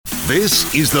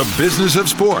This is the business of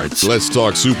sports. Let's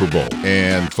talk Super Bowl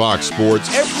and Fox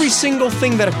Sports. Every single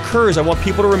thing that occurs, I want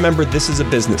people to remember this is a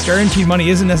business. Guaranteed money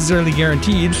isn't necessarily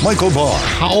guaranteed. Michael Barr.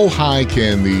 How high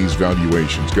can these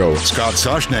valuations go? Scott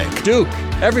Soshnick. Duke.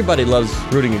 Everybody loves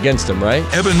rooting against him, right?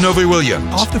 Eben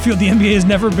Novy-Williams. Off the field, the NBA has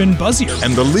never been buzzier.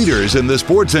 And the leaders in the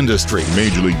sports industry.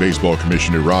 Major League Baseball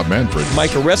Commissioner Rob Manfred.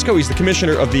 Mike Oresco, he's the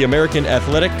commissioner of the American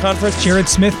Athletic Conference. Jared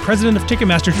Smith, president of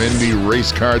Ticketmaster. Then the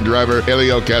race car driver,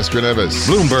 Helio Castroneves.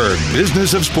 Bloomberg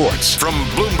Business of Sports from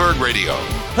Bloomberg Radio.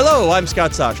 Hello, I'm Scott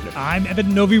Soshnick. I'm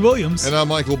Eben Novy-Williams. And I'm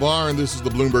Michael Barr, and this is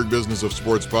the Bloomberg Business of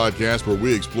Sports podcast, where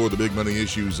we explore the big money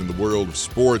issues in the world of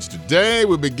sports. Today,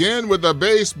 we begin with the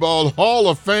Baseball Hall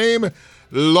of Fame.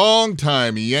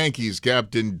 Longtime Yankees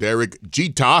captain Derek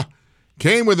Jeter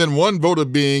came within one vote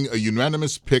of being a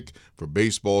unanimous pick for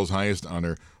baseball's highest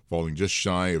honor, falling just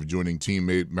shy of joining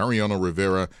teammate Mariano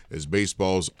Rivera as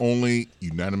baseball's only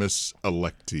unanimous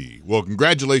electee. Well,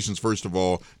 congratulations, first of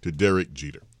all, to Derek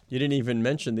Jeter. You didn't even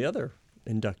mention the other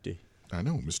inductee. I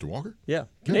know, Mr. Walker. Yeah,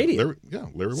 Canadian. Larry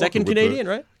Walker. Second Canadian,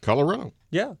 right? Colorado.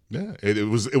 Yeah. Yeah, it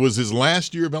was his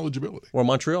last year of eligibility. Or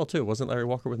Montreal, too. Wasn't Larry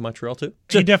Walker with Montreal, too?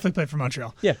 He definitely played for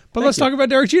Montreal. Yeah. But let's talk about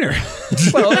Derek Jeter.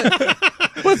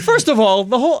 Well, first of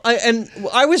all,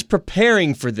 I was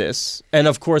preparing for this, and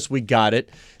of course we got it.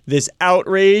 This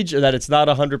outrage that it's not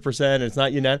 100%, it's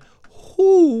not unanimous.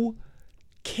 Who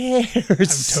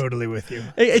cares? I'm totally with you.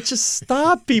 It just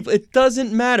stop people. It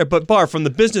doesn't matter. But Barr, from the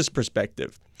business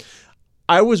perspective,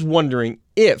 I was wondering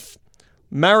if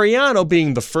Mariano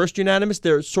being the first unanimous,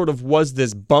 there sort of was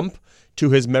this bump to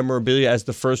his memorabilia as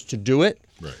the first to do it.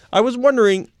 Right. I was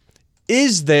wondering,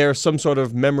 is there some sort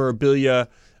of memorabilia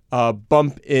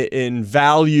bump in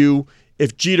value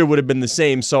if Jeter would have been the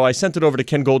same? So I sent it over to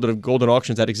Ken Goldin of Goldin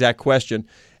Auctions, that exact question.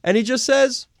 And he just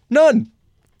says, none.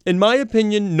 In my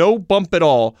opinion, no bump at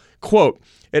all. Quote,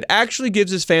 it actually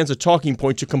gives his fans a talking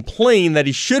point to complain that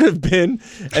he should have been,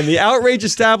 and the outrage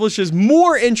establishes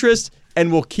more interest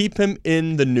and will keep him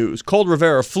in the news. Called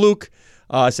Rivera a fluke.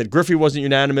 Said Griffey wasn't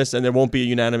unanimous, and there won't be a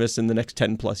unanimous in the next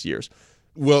 10 plus years.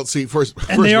 Well, see, first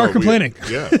they of are all, complaining.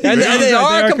 And they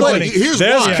are complaining. Here's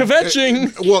There's why.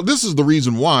 kvetching. Well, this is the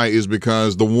reason why, is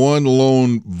because the one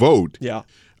lone vote, Yeah.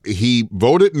 he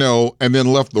voted no and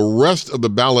then left the rest of the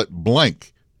ballot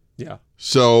blank. Yeah.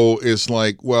 So it's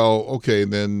like, well, okay,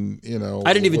 then,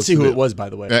 I didn't even see who it was, by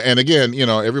the way. And again,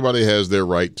 everybody has their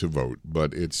right to vote,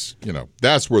 but it's,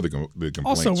 that's where the complaints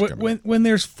Also, come in. when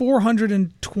there's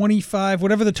 425,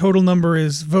 whatever the total number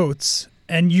is, votes,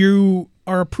 and you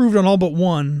are approved on all but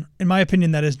one, in my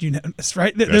opinion, that is unanimous,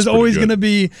 right? There's always going to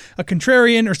be a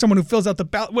contrarian or someone who fills out the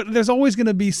ballot. There's always going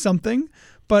to be something.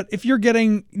 But if you're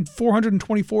getting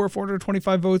 424 or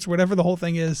 425 votes, whatever the whole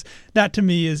thing is, that to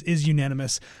me is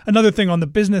unanimous. Another thing on the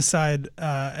business side,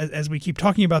 as we keep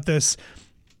talking about this,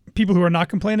 people who are not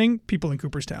complaining, people in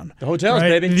Cooperstown. The hotels,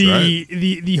 right? baby.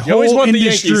 The whole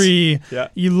industry, yeah.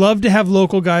 You love to have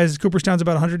local guys. Cooperstown's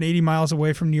about 180 miles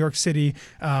away from New York City.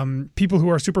 People who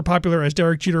are super popular, as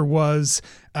Derek Jeter was,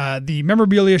 the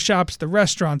memorabilia shops, the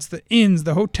restaurants, the inns,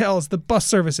 the hotels, the bus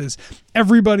services.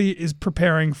 Everybody is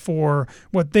preparing for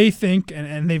what they think,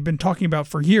 and they've been talking about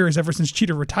for years, ever since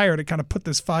Jeter retired. It kind of put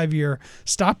this 5-year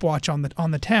stopwatch on the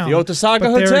town. The Otesaga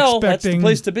Hotel, that's the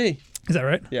place to be. Is that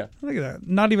right? Yeah. Look at that.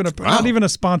 Not even a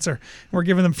sponsor. We're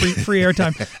giving them free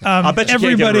airtime. I bet you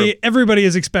can't get a room. Everybody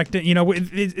is expecting.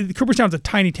 Cooperstown's a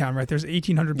tiny town, right? There's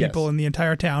 1,800 people in the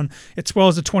entire town. It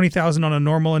swells to 20,000 on a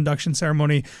normal induction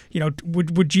ceremony.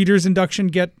 Would Jeter's induction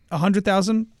get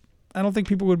 100,000? I don't think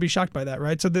people would be shocked by that,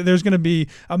 right? So there's going to be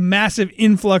a massive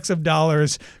influx of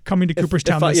dollars coming to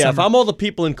Cooperstown this summer. If I'm all the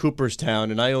people in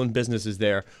Cooperstown and I own businesses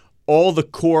there, all the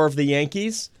core of the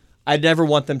Yankees, I'd never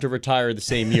want them to retire the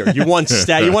same year. You want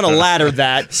you want to ladder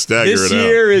that. Stagger this it out.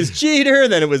 year is Jeter,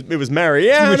 then it was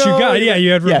Mariano. What you got? Yeah,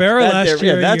 you had Rivera last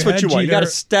year. Yeah, that's what you want. Jeter. You got to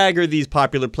stagger these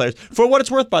popular players. For what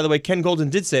it's worth, by the way, Ken Goldin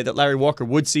did say that Larry Walker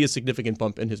would see a significant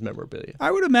bump in his memorabilia.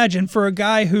 I would imagine for a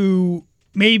guy who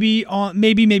maybe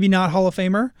not Hall of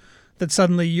Famer, that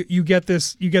suddenly you get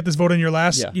this vote on your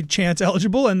last chance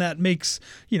eligible, and that makes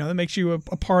you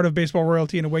a part of baseball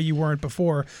royalty in a way you weren't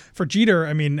before. For Jeter,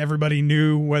 I mean, everybody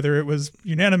knew whether it was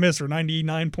unanimous or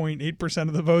 99.8%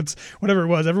 of the votes, whatever it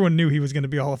was, everyone knew he was going to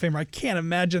be a Hall of Famer. I can't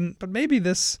imagine, but maybe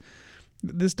this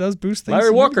does boost things.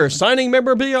 Larry Walker signing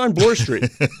memorabilia on Bloor Street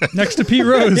next to Pete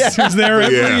Rose, who's there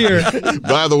every year.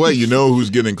 By the way,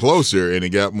 who's getting closer, and he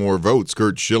got more votes?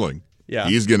 Curt Schilling. Yeah,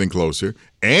 he's getting closer,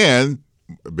 and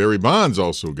Barry Bonds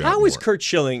also got How more. is Curt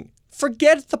Schilling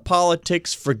Forget the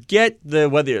politics. Forget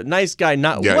whether you're a nice guy,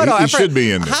 not. Yeah, he should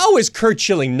be in there. How is Curt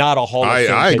Schilling not a Hall of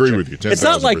Fame I agree pitcher? with you. 10,000%. It's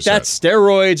not like that's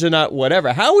steroids or not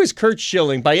whatever. How is Curt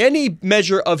Schilling, by any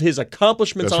measure of his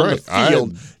accomplishments on the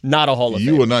field, not a Hall of Fame?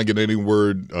 You will not get any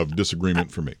word of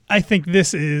disagreement from me. I think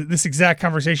this exact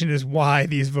conversation is why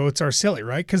these votes are silly,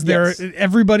 right? Because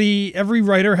every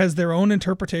writer has their own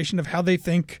interpretation of how they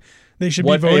think they should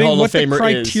be voting, what the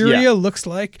criteria looks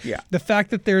like. Yeah. The fact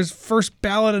that there's first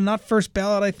ballot and not first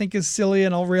ballot, I think, is silly,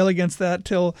 and I'll rail against that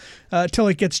till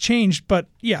it gets changed. But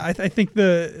yeah, I think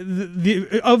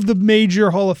the of the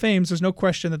major Hall of Fames, there's no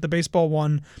question that the baseball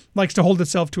one likes to hold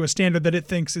itself to a standard that it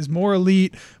thinks is more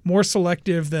elite, more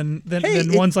selective than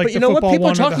ones like the football one. But people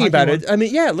are talking about one. it. I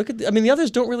mean, yeah, the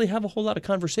others don't really have a whole lot of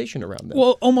conversation around them.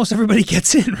 Well, almost everybody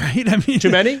gets in, right? I mean,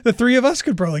 too many? The three of us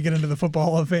could probably get into the Football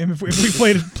Hall of Fame if we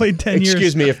played 10 years.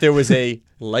 Excuse me, if there was a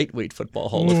lightweight football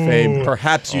Hall of Fame,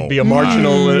 perhaps you'd be a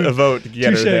marginal vote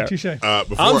getter there. Touche.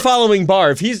 I'm following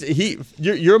Barr. If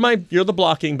you're the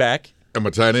blocking back. Am I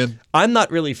tight end? I'm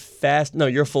not really fast. No,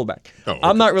 you're a fullback. Oh, okay.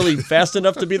 I'm not really fast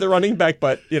enough to be the running back,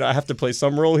 but I have to play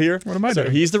some role here. What am I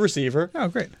doing? He's the receiver. Oh,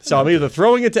 great. So I'm either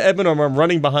throwing it to Eben or I'm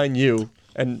running behind you.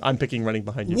 And I'm picking running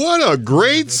behind you. What a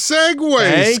great segue,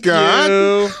 Thank Scott.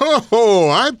 you. Oh,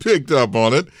 I picked up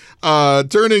on it.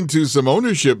 Turning to some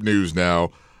ownership news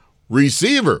now.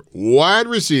 Wide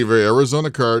receiver,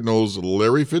 Arizona Cardinals,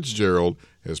 Larry Fitzgerald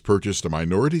has purchased a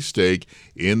minority stake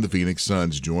in the Phoenix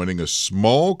Suns, joining a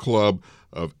small club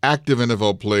of active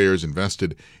NFL players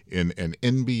invested in an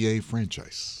NBA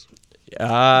franchise.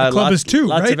 The club is two,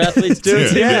 lots right? of athletes do.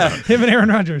 Yeah. Him and Aaron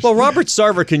Rodgers. Well, Robert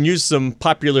Sarver can use some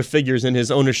popular figures in his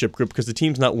ownership group because the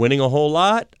team's not winning a whole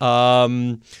lot.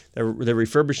 They're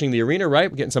refurbishing the arena,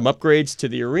 right? We're getting some upgrades to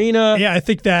the arena. Yeah, I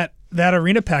think that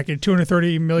arena package,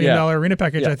 $230 million arena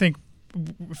package, I think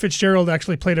Fitzgerald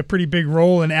actually played a pretty big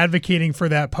role in advocating for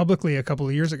that publicly a couple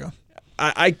of years ago.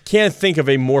 I can't think of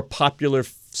a more popular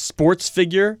sports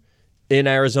figure in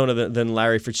Arizona than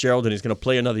Larry Fitzgerald, and he's going to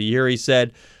play another year, he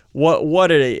said.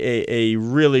 What a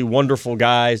really wonderful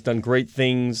guy. He's done great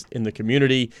things in the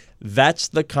community. That's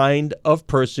the kind of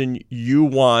person you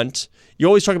want. You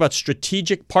always talk about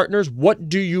strategic partners. What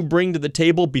do you bring to the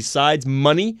table besides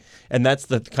money? And that's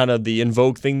the kind of the in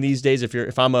vogue thing these days.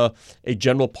 If I'm a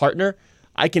general partner,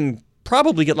 I can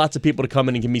probably get lots of people to come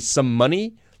in and give me some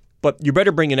money, but you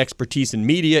better bring in expertise in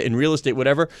media, in real estate,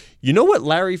 whatever. You know what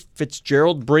Larry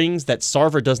Fitzgerald brings that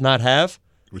Sarver does not have?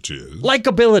 Which is?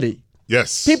 Likability.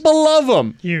 Yes. People love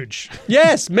him. Huge.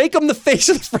 Yes. Make him the face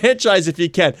of the franchise if you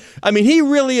can. I mean, he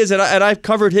really is. And I've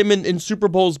covered him in Super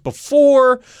Bowls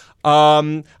before.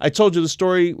 I told you the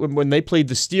story when they played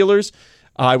the Steelers.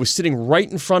 I was sitting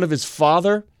right in front of his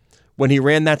father when he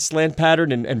ran that slant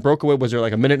pattern and broke away. Was there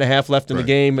like a minute and a half left in the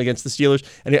game against the Steelers?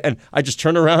 And I just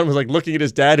turned around and was like looking at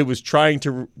his dad, who was trying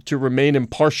to remain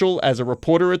impartial as a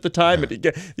reporter at the time. And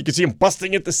you could see him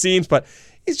busting at the seams, but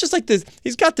he's just like this.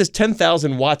 He's got this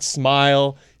 10,000-watt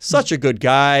smile. Such a good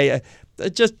guy.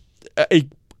 Just a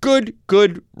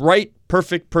good, right,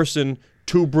 perfect person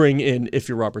to bring in if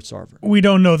you're Robert Sarver. We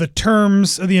don't know the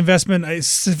terms of the investment.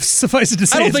 Suffice it to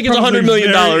say, I don't think it's $100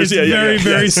 million. It's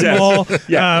very small.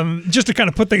 Yeah. Just to kind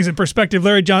of put things in perspective,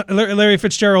 Larry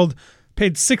Fitzgerald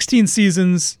played 16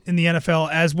 seasons in the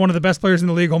NFL as one of the best players in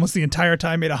the league almost the entire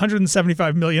time, made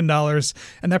 $175 million,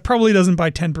 and that probably doesn't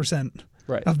buy 10%.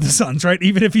 Right. Of the Suns, right?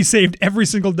 Even if he saved every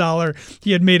single dollar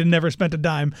he had made and never spent a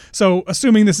dime. So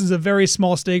assuming this is a very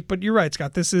small stake, but you're right,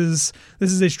 Scott, this is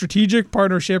a strategic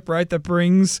partnership, right, that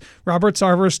brings Robert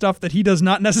Sarver stuff that he does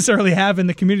not necessarily have in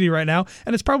the community right now,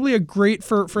 and it's probably a great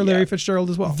for Larry Fitzgerald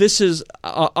as well. This is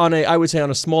I would say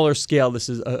on a smaller scale, this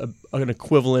is an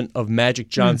equivalent of Magic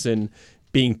Johnson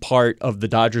being part of the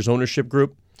Dodgers ownership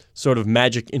group. Sort of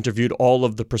Magic interviewed all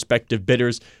of the prospective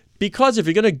bidders, because if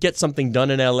you're going to get something done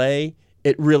in LA,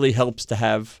 it really helps to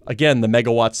have, again, the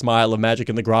megawatt smile of Magic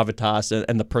and the gravitas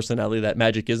and the personality that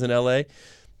Magic is in LA.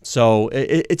 So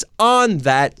it's on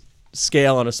that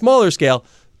scale, on a smaller scale,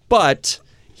 but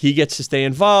he gets to stay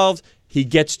involved. He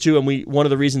gets to, and one of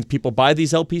the reasons people buy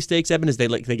these LP stakes, Eben, is they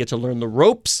get to learn the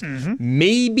ropes. Mm-hmm.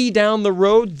 Maybe down the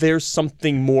road, there's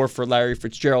something more for Larry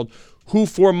Fitzgerald, who,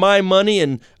 for my money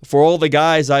and for all the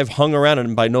guys I've hung around,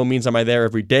 and by no means am I there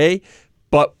every day,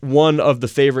 but one of the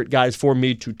favorite guys for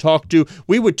me to talk to.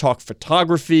 We would talk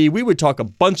photography. We would talk a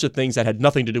bunch of things that had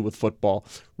nothing to do with football.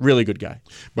 Really good guy.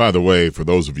 By the way, for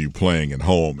those of you playing at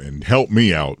home, and help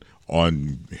me out,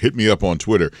 hit me up on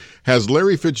Twitter. Has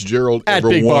Larry Fitzgerald at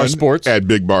ever Big won Bar Sports? At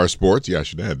Big Bar Sports? Yeah, I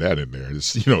should add that in there.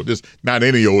 It's, just not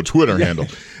any old Twitter handle.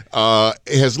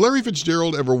 Has Larry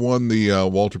Fitzgerald ever won the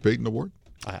Walter Payton Award?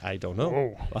 I don't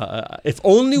know. If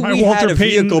only My we Walter had a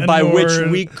vehicle Payton by and which more.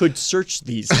 we could search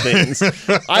these things.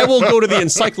 I will go to the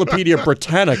Encyclopedia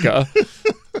Britannica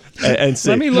and see.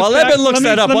 Let me look While back, Eben looks let me,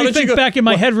 that up, let why me don't you think go back in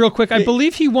my head real quick. I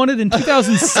believe he won it in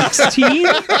 2016.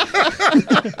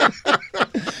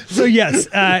 So yes,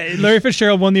 Larry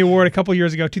Fitzgerald won the award a couple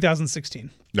years ago, 2016.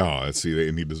 No, see,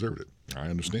 and he deserved it. I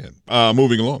understand.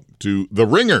 Moving along to The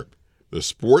Ringer. The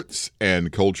sports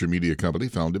and culture media company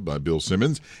founded by Bill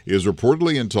Simmons is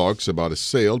reportedly in talks about a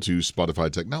sale to Spotify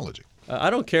technology. I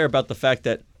don't care about the fact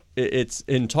that it's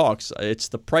in talks. It's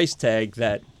the price tag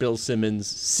that Bill Simmons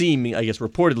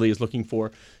reportedly is looking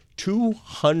for,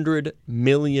 $200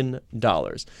 million.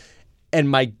 And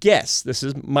my guess,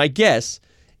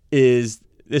 is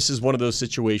this is one of those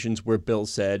situations where Bill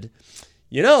said,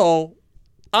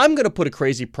 I'm going to put a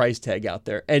crazy price tag out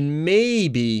there, and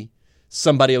maybe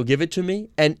somebody will give it to me.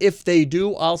 And if they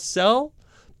do, I'll sell.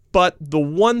 But the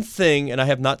one thing, and I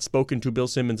have not spoken to Bill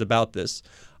Simmons about this,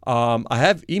 I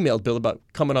have emailed Bill about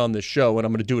coming on this show, and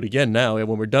I'm going to do it again now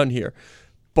when we're done here.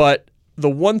 But the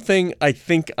one thing I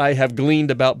think I have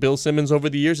gleaned about Bill Simmons over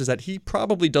the years is that he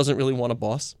probably doesn't really want a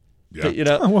boss.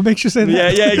 Yeah. What makes you say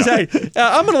that? Yeah, exactly.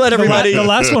 I'm going to let everybody. The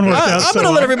last one worked out. I'm going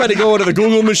to let everybody go into the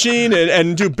Google machine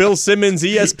and do Bill Simmons,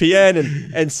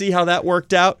 ESPN, and see how that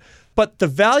worked out. But the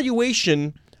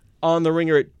valuation on The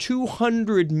Ringer at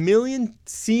 $200 million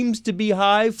seems to be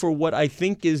high for what I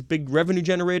think is big revenue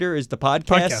generator is the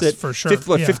podcast at for sure.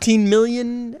 $15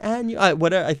 million annual,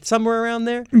 somewhere around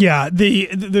there. Yeah, the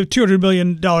 $200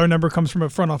 million number comes from a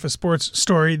front office sports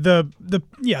story. The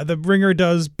Ringer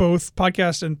does both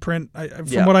podcast and print.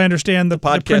 From what I understand, the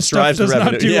podcast print stuff drives the does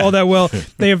not revenue. do all that well.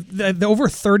 They have over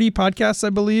 30 podcasts,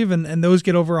 I believe, and those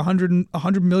get over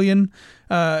 100 million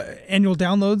annual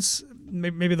downloads.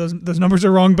 Maybe those numbers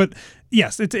are wrong, but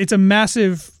yes, it's a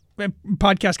massive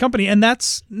podcast company, and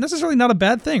that's necessarily not a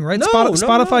bad thing, right?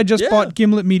 Spotify just bought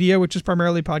Gimlet Media, which is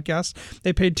primarily podcasts.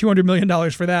 They paid $200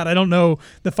 million for that. I don't know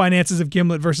the finances of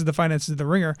Gimlet versus the finances of The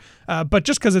Ringer, but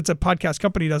just because it's a podcast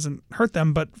company doesn't hurt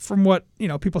them. But from what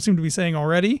people seem to be saying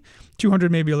already,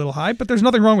 200 may be a little high, but there's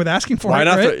nothing wrong with asking for Why it.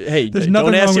 not? Right? Hey, there's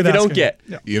don't ask if you asking. don't get.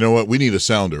 Yeah. You know what? We need a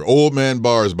sounder. Old man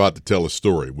Barr is about to tell a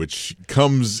story, which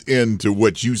comes into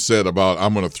what you said about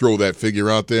I'm going to throw that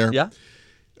figure out there. Yeah.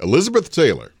 Elizabeth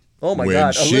Taylor. Oh my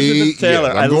God, Elizabeth Taylor!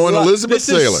 Yeah, I'm going Elizabeth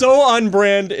Taylor. This is so on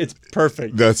brand. It's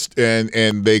perfect.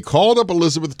 And they called up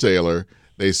Elizabeth Taylor.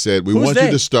 They said, we want you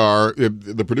to star,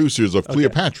 the producers of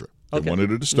Cleopatra. They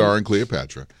wanted her to star in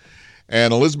Cleopatra.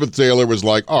 And Elizabeth Taylor was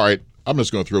like, all right, I'm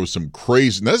just going to throw some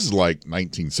crazy, this is like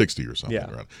 1960 or something. Yeah.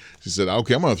 Right? She said,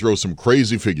 okay, I'm going to throw some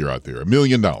crazy figure out there, $1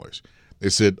 million. They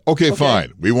said, okay,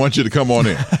 fine. We want you to come on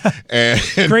in. And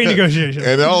Great negotiation.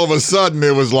 And all of a sudden,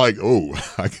 it was like, oh,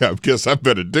 I guess I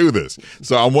better do this.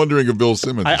 So I'm wondering if Bill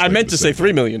Simmons. I meant to say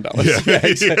 $3 million. Yeah.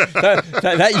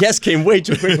 That yes came way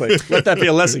too quickly. Let that be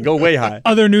a lesson. Go way high.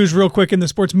 Other news real quick in the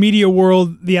sports media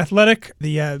world, The Athletic,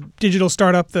 the digital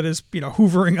startup that is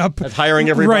hoovering up That's hiring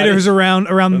everybody. writers around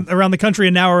the country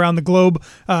and now around the globe,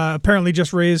 apparently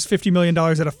just raised $50 million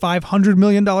at a $500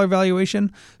 million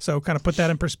valuation. So kind of put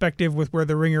that in perspective with where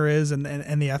The Ringer is and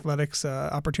the Athletic's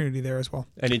opportunity there as well.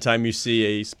 Anytime you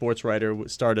see a sports writer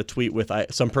start a tweet with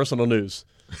some personal news,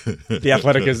 The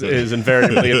Athletic is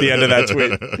invariably at the end of that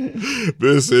tweet.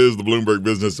 This is the Bloomberg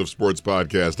Business of Sports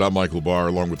podcast. I'm Michael Barr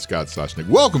along with Scott Soshnick.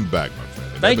 Welcome back, my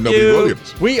friend. Thank Eben you.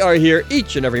 Novy-Williams. We are here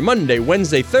each and every Monday,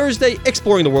 Wednesday, Thursday,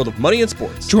 exploring the world of money and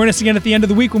sports. Join us again at the end of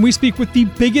the week when we speak with the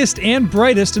biggest and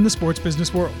brightest in the sports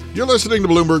business world. You're listening to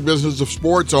Bloomberg Business of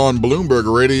Sports on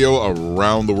Bloomberg Radio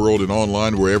around the world and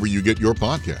online wherever you get your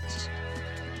podcasts.